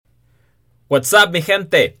What's up, mi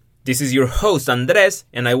gente? This is your host Andres,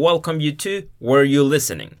 and I welcome you to Where You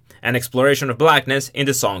Listening, an exploration of blackness in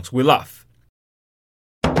the songs we love.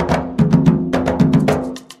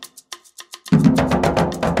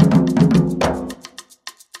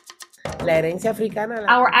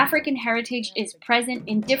 Our African heritage is present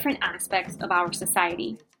in different aspects of our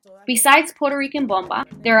society. Besides Puerto Rican bomba,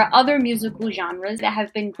 there are other musical genres that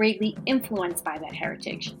have been greatly influenced by that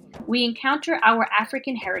heritage. We encounter our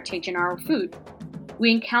African heritage in our food.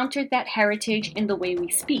 We encounter that heritage in the way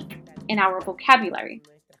we speak, in our vocabulary.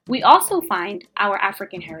 We also find our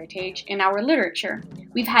African heritage in our literature.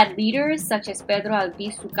 We've had leaders such as Pedro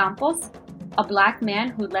Albizu Campos, a black man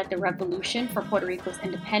who led the revolution for Puerto Rico's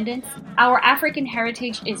independence. Our African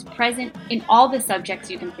heritage is present in all the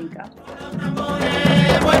subjects you can think of.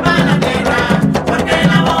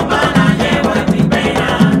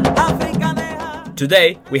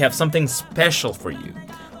 Today, we have something special for you.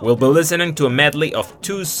 We'll be listening to a medley of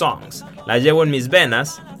two songs, Llevo en mis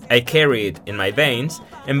venas, I carry it in my veins,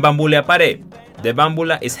 and Bambulé Paré, The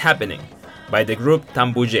Bambula is happening, by the group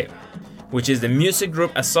Tambuyé, which is the music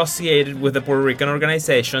group associated with the Puerto Rican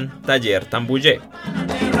organization Taller Tambuyé.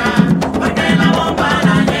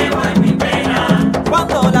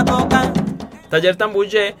 Taller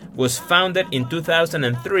Tambuyé was founded in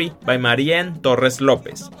 2003 by Marién Torres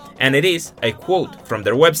López, and it is, I quote from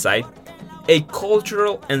their website, a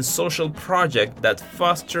cultural and social project that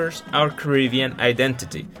fosters our Caribbean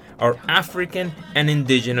identity, our African and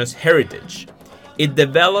indigenous heritage. It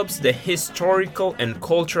develops the historical and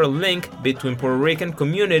cultural link between Puerto Rican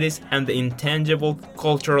communities and the intangible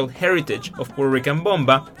cultural heritage of Puerto Rican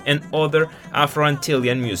bomba and other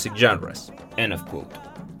Afro-Antillean music genres. End of quote.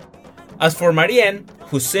 As for Marién,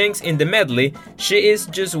 who sings in the medley, she is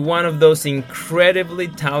just one of those incredibly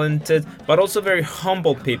talented but also very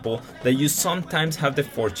humble people that you sometimes have the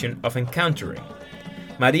fortune of encountering.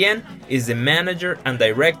 Marién is the manager and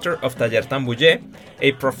director of Taller Tambuyé,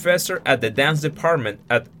 a professor at the dance department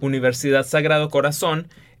at Universidad Sagrado Corazón,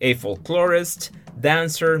 a folklorist,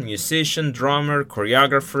 dancer, musician, drummer,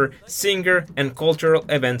 choreographer, singer, and cultural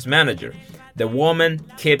events manager. The woman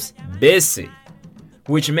keeps busy,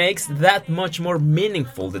 which makes that much more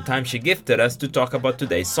meaningful the time she gifted us to talk about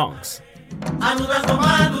today's songs.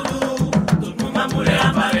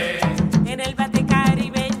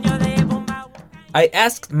 I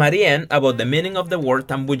asked Marién about the meaning of the word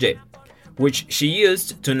Tambuyé, which she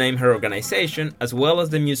used to name her organization as well as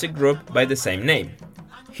the music group by the same name.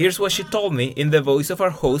 Here's what she told me in the voice of our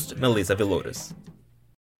host, Melissa Vilores.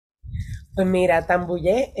 Pues mira,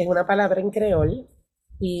 Tambuyé es una palabra en creol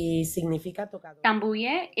y significa tocador.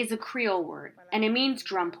 Tambuyé is a Creole word, and it means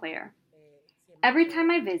drum player. Every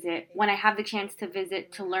time I visit, when I have the chance to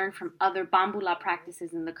visit to learn from other bambula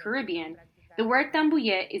practices in the Caribbean, the word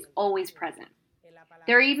Tambuyé is always present.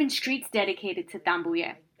 There are even streets dedicated to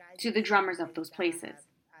Tambuyé, to the drummers of those places.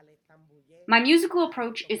 My musical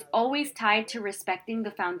approach is always tied to respecting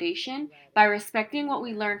the foundation by respecting what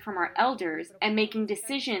we learned from our elders and making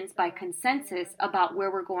decisions by consensus about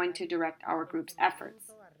where we're going to direct our group's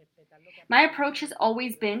efforts. My approach has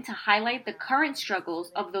always been to highlight the current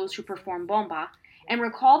struggles of those who perform bomba and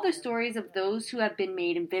recall the stories of those who have been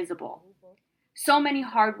made invisible. So many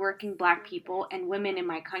hardworking black people and women in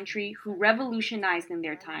my country who revolutionized in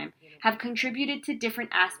their time have contributed to different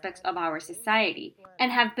aspects of our society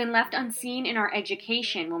and have been left unseen in our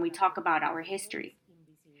education when we talk about our history.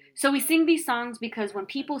 So we sing these songs because when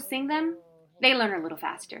people sing them, they learn a little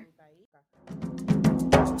faster.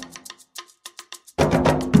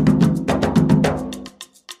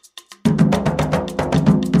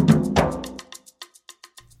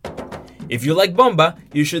 If you like bomba,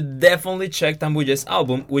 you should definitely check Tambuyé's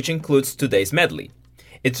album, which includes today's medley.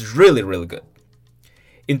 It's really, really good.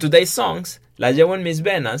 In today's songs, Llevo en mis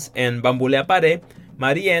venas and Bambulé Paré,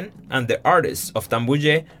 Marién and the artists of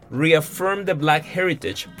Tambuyé reaffirm the black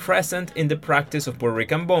heritage present in the practice of Puerto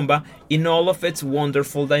Rican bomba in all of its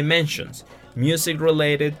wonderful dimensions: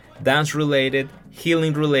 music-related, dance-related,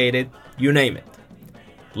 healing-related, you name it.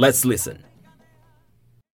 Let's listen.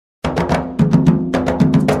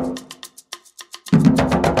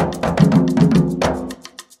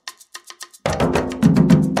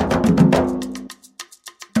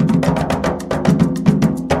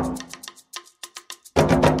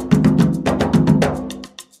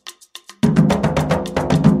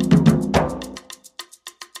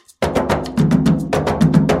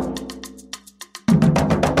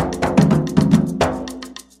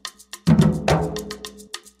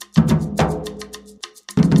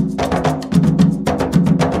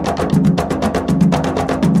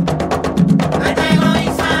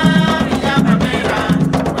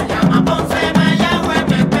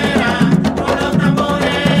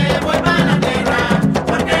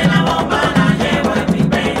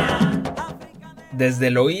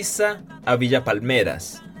 Desde Loíza a Villa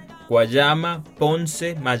Palmeras, Guayama,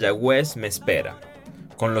 Ponce, Mayagüez me espera.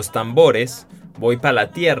 Con los tambores voy pa'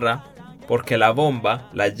 la tierra porque la bomba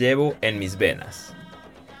la llevo en mis venas.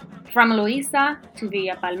 From Loíza to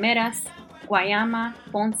Villa Palmeras, Guayama,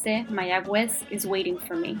 Ponce, Mayagüez is waiting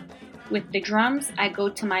for me. With the drums, I go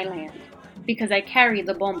to my land, because I carry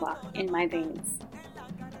the bomba in my veins.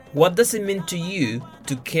 What does it mean to you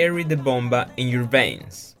to carry the bomba in your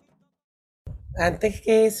veins? Antes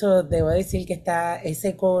que eso, debo decir que está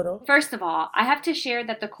ese coro. First of all, I have to share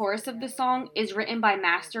that the chorus of the song is written by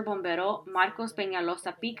Master Bombero Marcos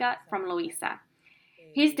Peñalosa Pica from Loíza.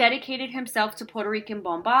 He's dedicated himself to Puerto Rican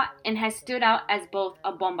bomba and has stood out as both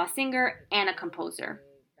a bomba singer and a composer.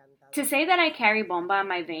 To say that I carry bomba in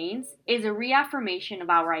my veins is a reaffirmation of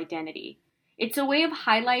our identity. It's a way of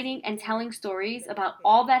highlighting and telling stories about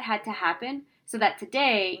all that had to happen so that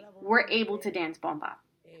today we're able to dance bomba,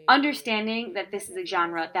 understanding that this is a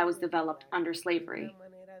genre that was developed under slavery.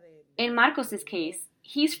 In Marcos's case,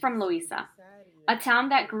 he's from Loíza, a town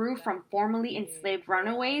that grew from formerly enslaved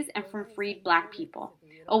runaways and from freed Black people,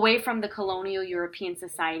 away from the colonial European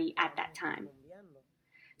society at that time.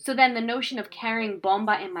 So then the notion of carrying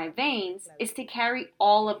bomba in my veins is to carry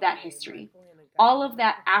all of that history, all of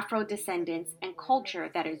that Afro descendants and culture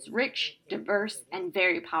that is rich, diverse, and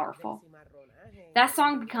very powerful. That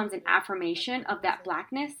song becomes an affirmation of that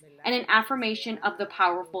Blackness and an affirmation of the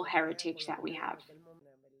powerful heritage that we have.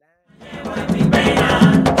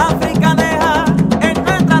 África deja en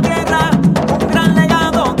nuestra tierra un gran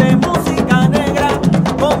legado de música negra.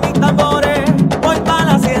 Con mis tambores voy pa'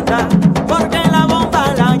 la hacienda porque la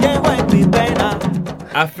bomba la llevo en mis venas.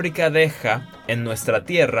 África deja en nuestra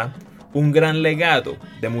tierra un gran legado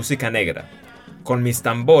de música negra. Con mis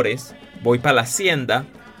tambores voy pa' la hacienda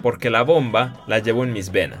porque la bomba la llevo en mis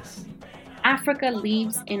venas. Africa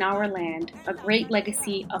leaves in our land a great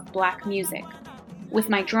legacy of Black music. With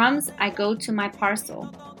my drums, I go to my parcel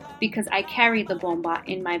because I carry the bomba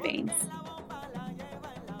in my veins.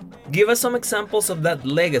 Give us some examples of that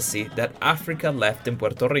legacy that Africa left in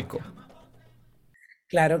Puerto Rico.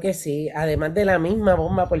 Claro que sí, además de la misma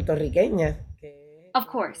bomba puertorriqueña. Of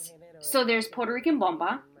course. So there's Puerto Rican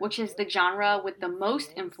bomba, which is the genre with the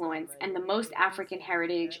most influence and the most African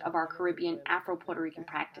heritage of our Caribbean Afro-Puerto Rican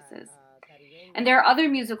practices. And there are other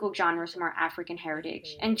musical genres from our African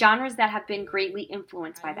heritage, and genres that have been greatly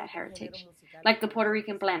influenced by that heritage, like the Puerto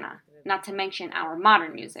Rican plena, not to mention our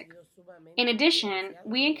modern music. In addition,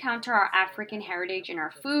 we encounter our African heritage in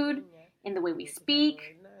our food, in the way we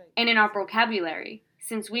speak, and in our vocabulary,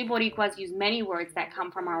 since we Boricuas use many words that come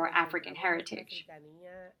from our African heritage.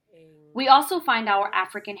 We also find our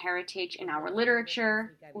African heritage in our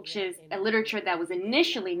literature, which is a literature that was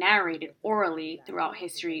initially narrated orally throughout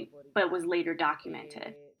history, but was later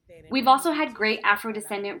documented. We've also had great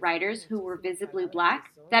Afro-descendant writers who were visibly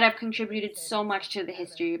Black that have contributed so much to the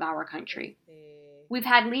history of our country. We've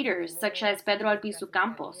had leaders such as Pedro Albizu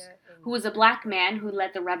Campos, who was a Black man who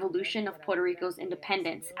led the revolution of Puerto Rico's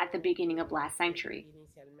independence at the beginning of last century.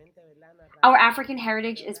 Our African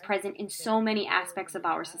heritage is present in so many aspects of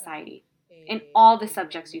our society, in all the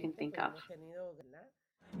subjects you can think of.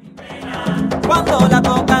 Cuando la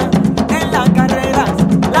tocan en las carreras,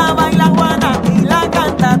 la baila Juana y la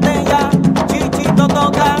canta ella. Chichito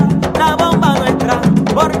toca la bomba nuestra,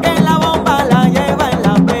 porque la bomba la lleva en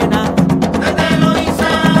las venas. Desde Loíza,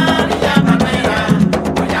 Villa Palmera,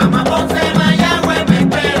 Guayama, Ponce, Mayagüez me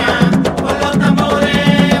espera. Con los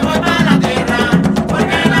tambores voy pa' la tierra,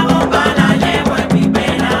 porque la bomba la llevo en mis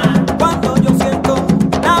venas. Cuando yo siento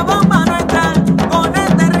la bomba nuestra, con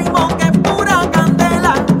este ritmo que es pura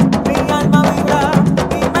candela, mi alma vibra,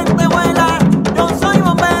 mi mente vuela. Yo soy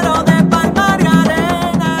bombero de palma y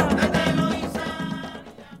arena. Desde Loíza.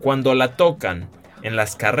 Cuando la tocan en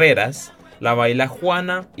las carreras, la baila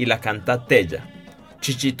Juana y la canta Tella.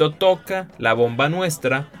 Chichito toca la bomba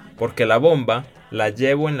nuestra, porque la bomba la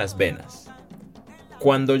llevo en las venas.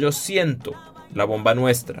 Cuando yo siento la bomba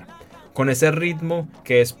nuestra, con ese ritmo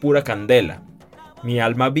que es pura candela, mi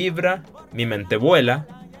alma vibra, mi mente vuela,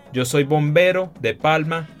 yo soy bombero de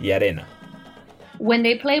palma y arena. When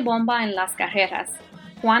they play bomba en las carreras,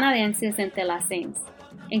 Juana dances entre las lanes,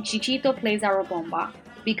 and Chichito plays our bomba,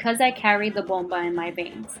 because I carry the bomba in my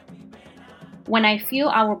veins. When I feel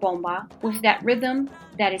our bomba, with that rhythm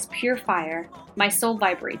that is pure fire, my soul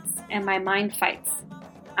vibrates and my mind fights.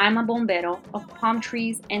 I'm a bombero of palm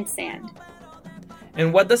trees and sand.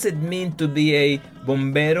 And what does it mean to be a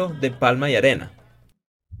bombero de palma y arena?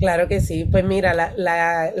 Claro que sí, pues mira,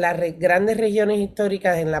 las grandes regiones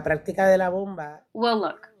históricas en la práctica de la bomba. Well,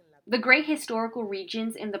 look, The great historical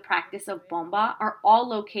regions in the practice of bomba are all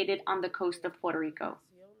located on the coast of Puerto Rico.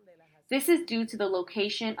 This is due to the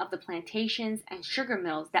location of the plantations and sugar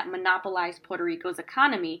mills that monopolized Puerto Rico's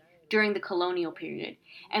economy during the colonial period,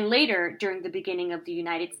 and later during the beginning of the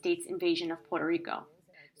United States invasion of Puerto Rico.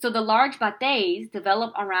 So the large bateys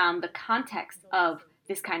develop around the context of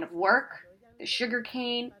this kind of work, the sugar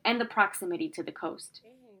cane, and the proximity to the coast.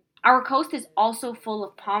 Our coast is also full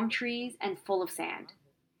of palm trees and full of sand.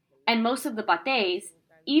 And most of the bateys,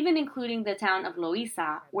 even including the town of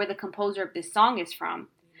Loíza, where the composer of this song is from,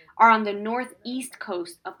 are on the northeast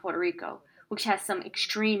coast of Puerto Rico, which has some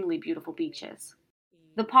extremely beautiful beaches.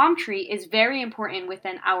 The palm tree is very important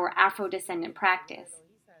within our Afro-descendant practice,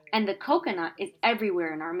 and the coconut is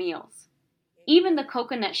everywhere in our meals. Even the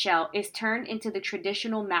coconut shell is turned into the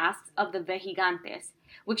traditional masks of the vejigantes,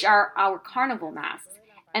 which are our carnival masks,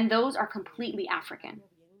 and those are completely African.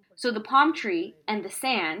 So the palm tree and the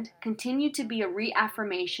sand continue to be a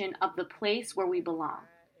reaffirmation of the place where we belong,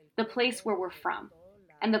 the place where we're from,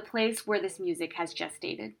 and the place where this music has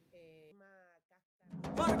gestated.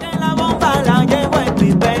 Porque la bomba la llevo en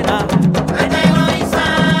mis venas. Desde Loíza,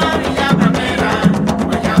 Villa Palmera,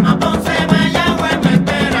 Guayama, Ponce, Mayagüez me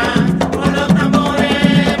espera. Con los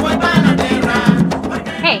tambores voy pa' la tierra.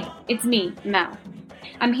 Hey, it's me, Mel.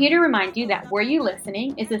 I'm here to remind you that Were You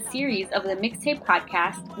Listening is a series of the Mixtape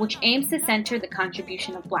podcast which aims to center the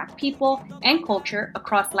contribution of Black people and culture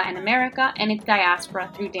across Latin America and its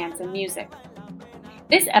diaspora through dance and music.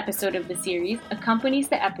 This episode of the series accompanies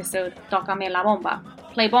the episode Tócame la Bomba,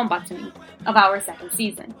 Play Bomba to Me, of our second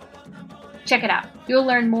season. Check it out. You'll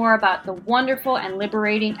learn more about the wonderful and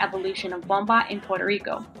liberating evolution of bomba in Puerto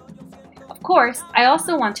Rico. Of course, I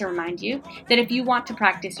also want to remind you that if you want to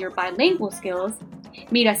practice your bilingual skills,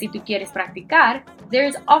 mira si tú quieres practicar, there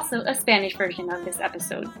is also a Spanish version of this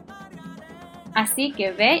episode. Así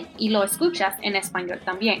que ve y lo escuchas en español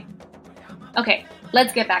también. Okay,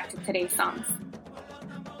 let's get back to today's songs.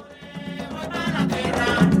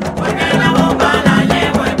 Porque la bomba la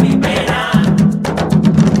llevo en mis venas.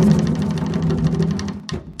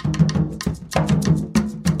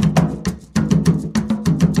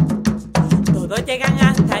 Todos llegan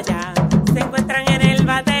hasta allá, se encuentran en el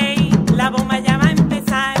batey, la bomba ya va a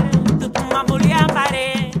empezar, Bambulé a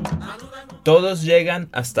Paré. Todos llegan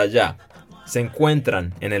hasta allá, se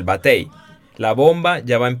encuentran en el batey, la bomba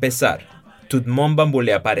ya va a empezar, tout le monde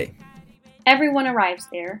Bambulé a Paré. Everyone arrives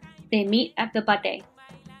there. They meet at the batey.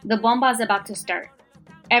 The bomba is about to start.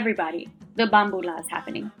 Everybody, the bambula is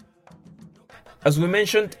happening. As we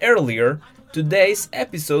mentioned earlier, today's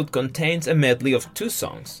episode contains a medley of two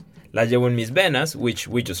songs, La Llevo en mis venas, which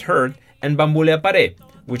we just heard, and Bambulé a Paré,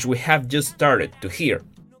 which we have just started to hear.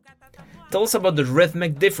 Tell us about the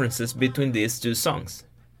rhythmic differences between these two songs.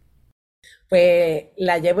 Pues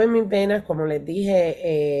la llevo en mis venas, como les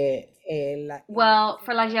dije. Well,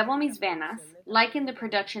 for La Llevo mis venas, like in the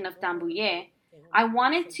production of Bambulé, I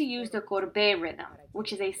wanted to use the courbé rhythm,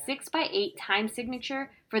 which is a 6x8 time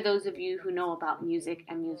signature for those of you who know about music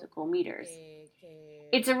and musical meters.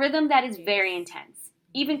 It's a rhythm that is very intense,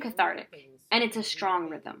 even cathartic, and it's a strong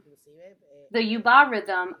rhythm. The Yuba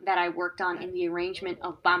rhythm that I worked on in the arrangement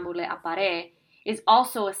of Bambulé a Paré is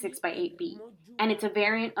also a 6x8 beat, and it's a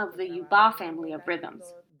variant of the Yuba family of rhythms.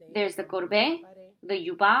 There's the courbé, the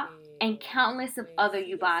Yuba, and countless of other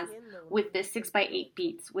Yubas with the 6x8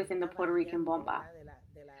 beats within the Puerto Rican bomba.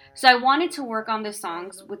 So I wanted to work on the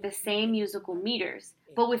songs with the same musical meters,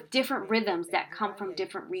 but with different rhythms that come from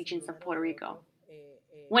different regions of Puerto Rico.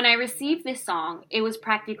 When I received this song, it was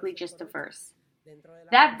practically just a verse.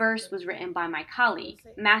 That verse was written by my colleague,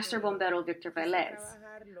 Master Bombero Victor Velez,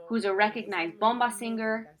 who's a recognized bomba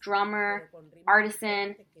singer, drummer,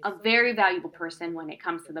 artisan, a very valuable person when it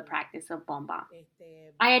comes to the practice of bomba.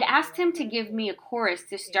 I had asked him to give me a chorus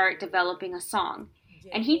to start developing a song,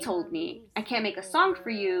 and he told me, I can't make a song for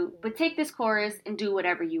you, but take this chorus and do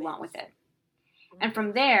whatever you want with it. And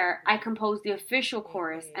from there, I composed the official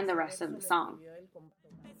chorus and the rest of the song.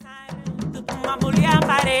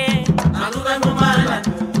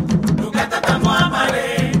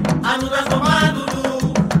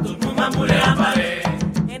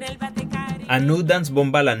 Anu dance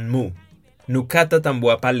bomba lan mu, nukata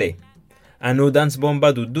tambua pale. Anu dance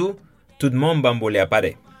bomba dudu, tout mon Bambulé a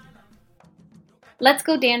Paré. Let's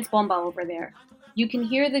go dance bomba over there. You can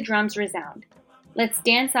hear the drums resound. Let's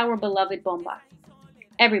dance our beloved bomba.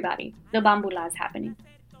 Everybody, the bambula is happening.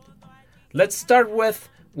 Let's start with,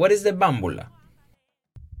 what is the bambula?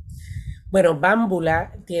 Bueno,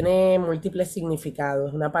 bámbula tiene múltiples significados.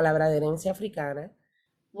 Es una palabra de herencia africana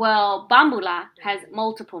Well, bambula has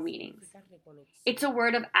multiple meanings. It's a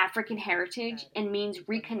word of African heritage and means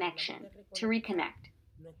reconnection, to reconnect.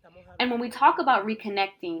 And when we talk about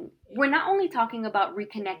reconnecting, we're not only talking about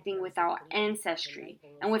reconnecting with our ancestry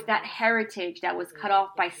and with that heritage that was cut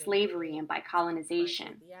off by slavery and by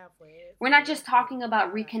colonization. We're not just talking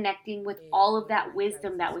about reconnecting with all of that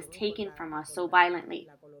wisdom that was taken from us so violently.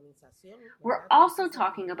 We're also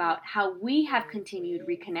talking about how we have continued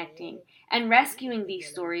reconnecting and rescuing these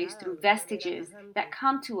stories through vestiges that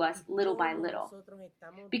come to us little by little.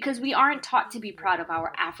 Because we aren't taught to be proud of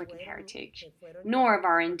our African heritage, nor of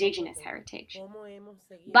our indigenous heritage.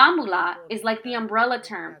 Bambula is like the umbrella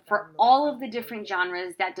term for all of the different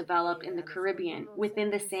genres that developed in the Caribbean within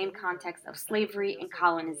the same context of slavery and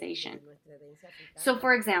colonization. So,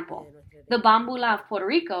 for example, the bambula of Puerto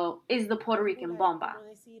Rico is the Puerto Rican bomba.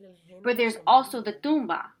 But there's also the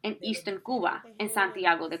tumba in Eastern Cuba and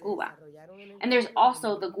Santiago de Cuba. And there's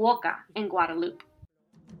also the guoca in Guadeloupe.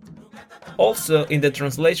 Also, in the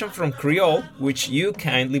translation from Creole, which you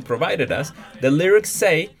kindly provided us, the lyrics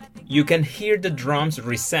say, "You can hear the drums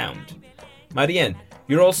resound." Marién,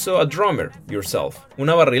 you're also a drummer yourself,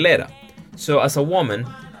 una barrilera. So as a woman,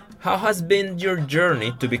 how has been your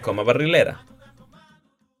journey to become a barrilera?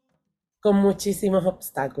 Con muchísimos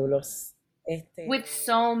obstáculos. With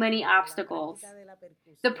so many obstacles.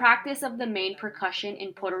 The practice of the main percussion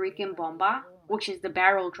in Puerto Rican bomba, which is the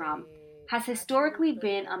barrel drum, has historically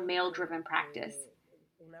been a male-driven practice.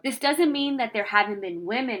 This doesn't mean that there haven't been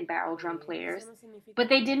women barrel drum players, but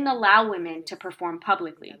they didn't allow women to perform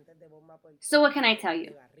publicly. So what can I tell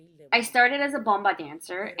you? I started as a bomba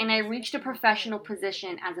dancer, and I reached a professional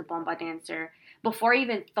position as a bomba dancer before I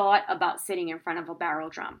even thought about sitting in front of a barrel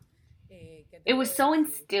drum. It was so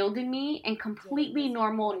instilled in me and completely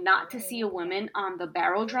normal not to see a woman on the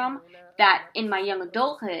barrel drum that in my young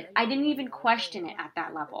adulthood, I didn't even question it at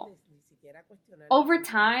that level. Over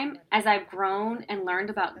time, as I've grown and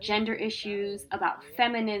learned about gender issues, about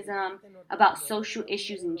feminism, about social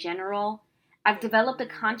issues in general, I've developed a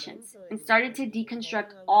conscience and started to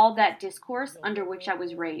deconstruct all that discourse under which I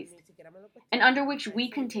was raised, and under which we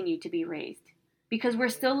continue to be raised, because we're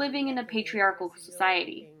still living in a patriarchal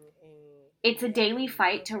society. It's a daily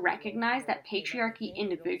fight to recognize that patriarchy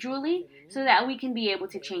individually so that we can be able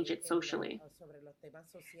to change it socially.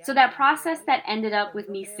 So that process that ended up with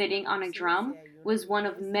me sitting on a drum was one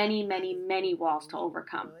of many, many, many walls to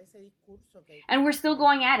overcome. And we're still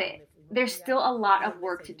going at it. There's still a lot of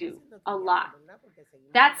work to do. A lot.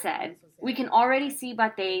 That said, we can already see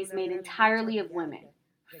battés made entirely of women.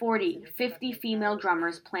 40, 50 female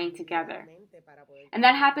drummers playing together. And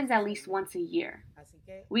that happens at least once a year.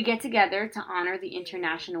 We get together to honor the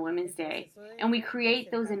International Women's Day, and we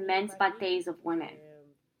create those immense battés of women.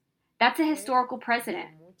 That's a historical precedent.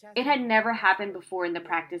 It had never happened before in the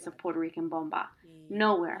practice of Puerto Rican bomba.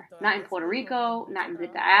 Nowhere. Not in Puerto Rico, not in the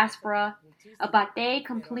diaspora. A batté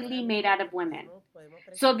completely made out of women.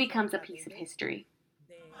 So it becomes a piece of history.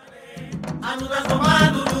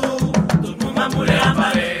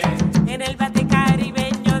 En el bate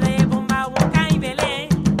caribeño de bomba, guoca y belé,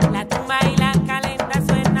 la tumba y la calenda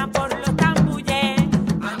suenan por los tambullé.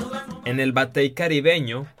 En el batey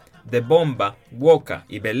caribeño de bomba, guoca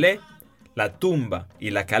y belé, la tumba y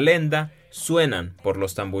la calenda suenan por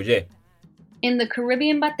los tambullé. In the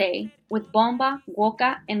Caribbean batey, with bomba,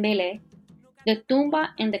 guoca, and belé, the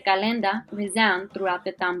tumba and the calenda resound throughout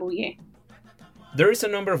the tambullé. There is a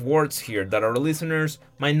number of words here that our listeners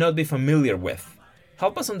might not be familiar with.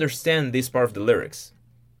 Help us understand this part of the lyrics.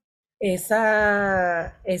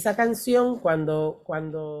 Esa canción cuando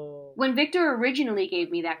When Victor originally gave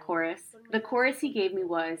me that chorus, the chorus he gave me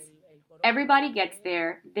was, everybody gets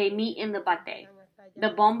there, they meet in the batey. The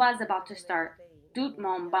bomba is about to start. Tout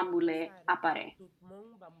mon Bambulé à Paré.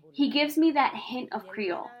 He gives me that hint of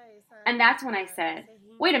Creole. And that's when I said,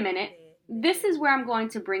 wait a minute, this is where I'm going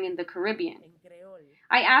to bring in the Caribbean.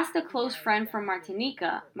 I asked a close friend from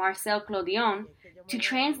Martinica, Marcel Clodion, to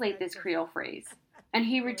translate this Creole phrase, and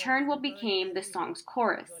he returned what became the song's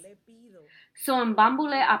chorus. So in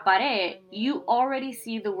Bambulé à Paré, you already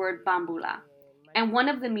see the word bambula, and one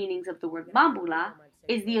of the meanings of the word bambula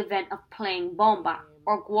is the event of playing bomba,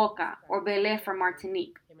 or guoca, or belé from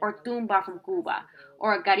Martinique, or tumba from Cuba,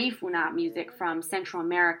 or garifuna music from Central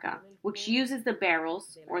America, which uses the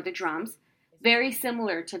barrels, or the drums, very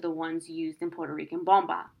similar to the ones used in Puerto Rican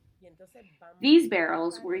bomba. These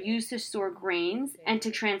barrels were used to store grains and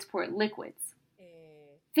to transport liquids.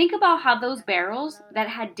 Think about how those barrels that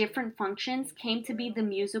had different functions came to be the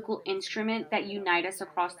musical instrument that unite us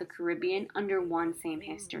across the Caribbean under one same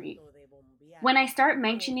history. When I start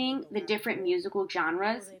mentioning the different musical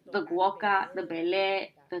genres, the guoca, the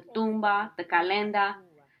belé, the tumba, the calenda.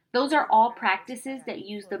 Those are all practices that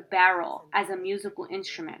use the barrel as a musical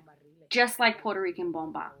instrument, just like Puerto Rican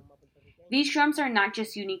bomba. These drums are not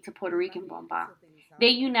just unique to Puerto Rican bomba. They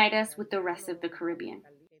unite us with the rest of the Caribbean.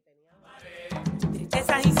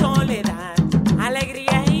 Tristeza y soledad,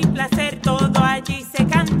 alegría y placer, todo allí se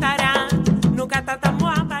cantará. Nunca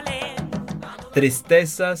tratamos a valer.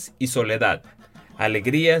 Tristezas y soledad,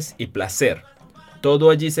 alegrías y placer, todo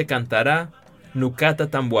allí se cantará. Nukata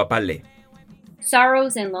tambuapale.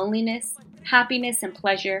 Sorrows and loneliness, happiness and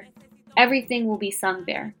pleasure, everything will be sung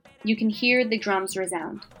there. You can hear the drums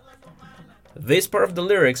resound. This part of the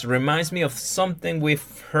lyrics reminds me of something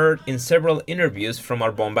we've heard in several interviews from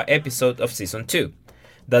our Bomba episode of Season 2,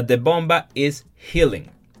 that the Bomba is healing.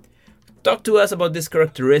 Talk to us about this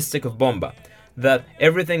characteristic of Bomba, that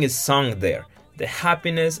everything is sung there, the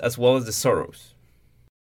happiness as well as the sorrows.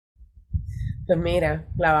 Pues mira,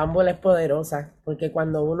 la bámbula es poderosa, porque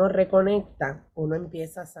cuando uno reconecta, uno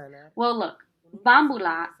empieza a sanar. Well, look,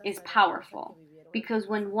 Bambulé is powerful because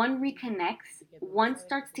when one reconnects, one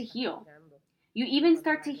starts to heal. You even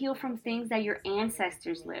start to heal from things that your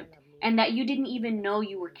ancestors lived and that you didn't even know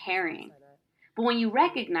you were carrying. But when you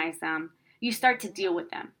recognize them, you start to deal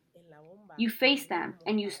with them. You face them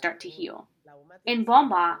and you start to heal. In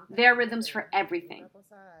bomba, there are rhythms for everything.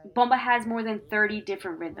 Bomba has more than 30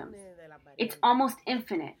 different rhythms. It's almost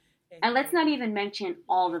infinite. And let's not even mention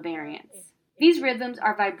all the variants. These rhythms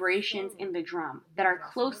are vibrations in the drum that are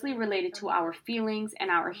closely related to our feelings and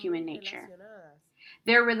our human nature.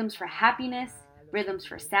 There are rhythms for happiness, rhythms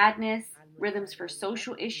for sadness, rhythms for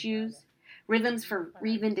social issues, rhythms for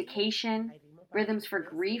revindication, rhythms for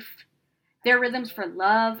grief. There are rhythms for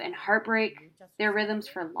love and heartbreak. There are rhythms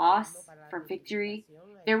for loss, for victory.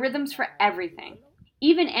 There are rhythms for everything,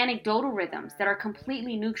 even anecdotal rhythms that are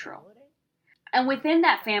completely neutral. And within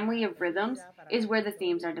that family of rhythms is where the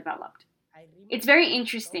themes are developed. It's very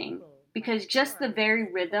interesting because just the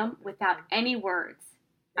very rhythm without any words,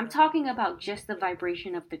 I'm talking about just the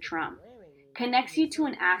vibration of the drum, connects you to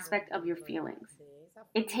an aspect of your feelings.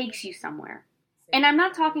 It takes you somewhere. And I'm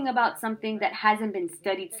not talking about something that hasn't been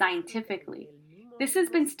studied scientifically. This has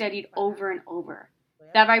been studied over and over.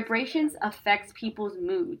 That vibrations affects people's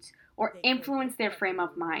moods or influence their frame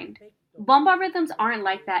of mind. Bomba rhythms aren't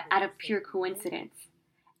like that out of pure coincidence.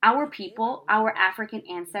 Our people, our African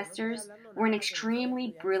ancestors, were an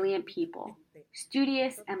extremely brilliant people,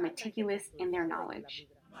 studious and meticulous in their knowledge.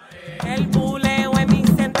 El buleo en mis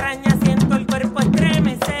entrañas, siento el cuerpo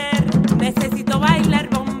estremecer. Necesito bailar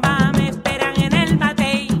bomba, me esperan en el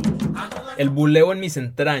batey. El buleo en mis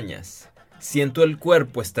entrañas, siento el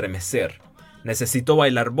cuerpo estremecer. Necesito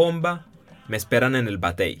bailar bomba, me esperan en el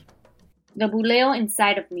batey. The buleo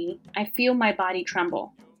inside of me, I feel my body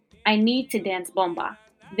tremble. I need to dance bomba.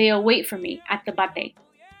 They await for me at the batey.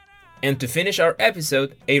 And to finish our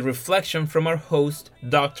episode, a reflection from our host,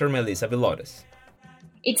 Dr. Melissa Vilores.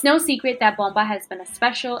 It's no secret that bomba has been a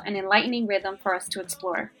special and enlightening rhythm for us to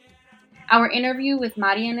explore. Our interview with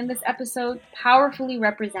Marian in this episode powerfully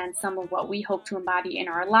represents some of what we hope to embody in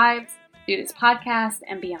our lives through this podcast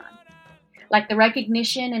and beyond. Like the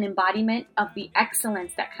recognition and embodiment of the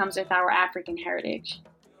excellence that comes with our African heritage,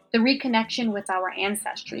 the reconnection with our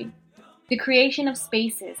ancestry, the creation of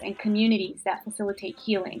spaces and communities that facilitate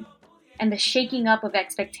healing, and the shaking up of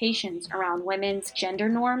expectations around women's gender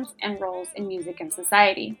norms and roles in music and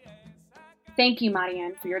society. Thank you,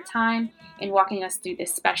 Marianne, for your time in walking us through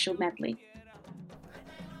this special medley.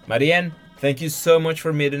 Marianne, thank you so much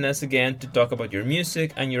for meeting us again to talk about your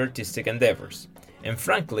music and your artistic endeavors. And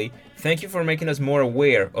frankly, thank you for making us more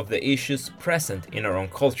aware of the issues present in our own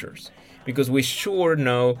cultures, because we sure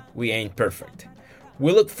know we ain't perfect.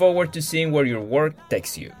 We look forward to seeing where your work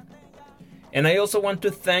takes you. And I also want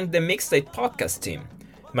to thank the Mixtape podcast team,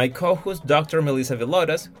 my co-host Dr. Melissa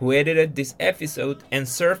Vilores, who edited this episode and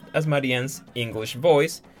served as Marianne's English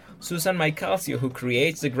voice, Susan Maicalcio, who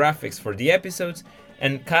creates the graphics for the episodes,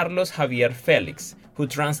 and Carlos Javier Felix, who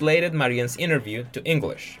translated Marianne's interview to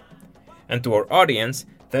English. And to our audience,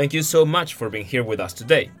 thank you so much for being here with us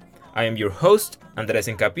today. I am your host, Andres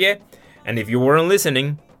Hincapié, and if you weren't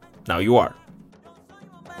listening, now you are.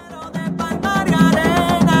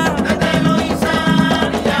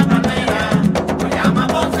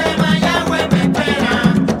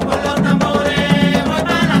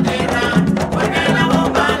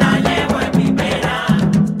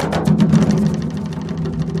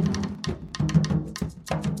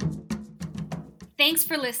 Thanks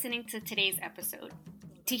for listening to today's episode.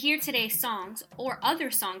 To hear today's songs or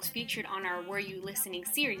other songs featured on our Were You Listening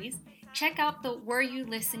series, check out the Were You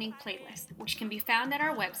Listening playlist, which can be found at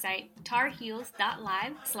our website,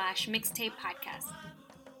 tarheels.live/mixtapepodcast.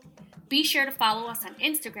 Be sure to follow us on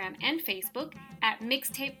Instagram and Facebook at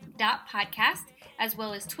mixtape.podcast, as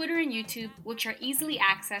well as Twitter and YouTube, which are easily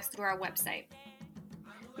accessed through our website.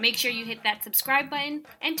 Make sure you hit that subscribe button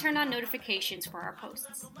and turn on notifications for our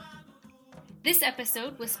posts. This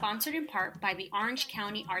episode was sponsored in part by the Orange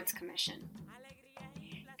County Arts Commission.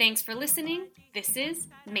 Thanks for listening. This is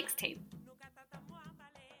Mixtape.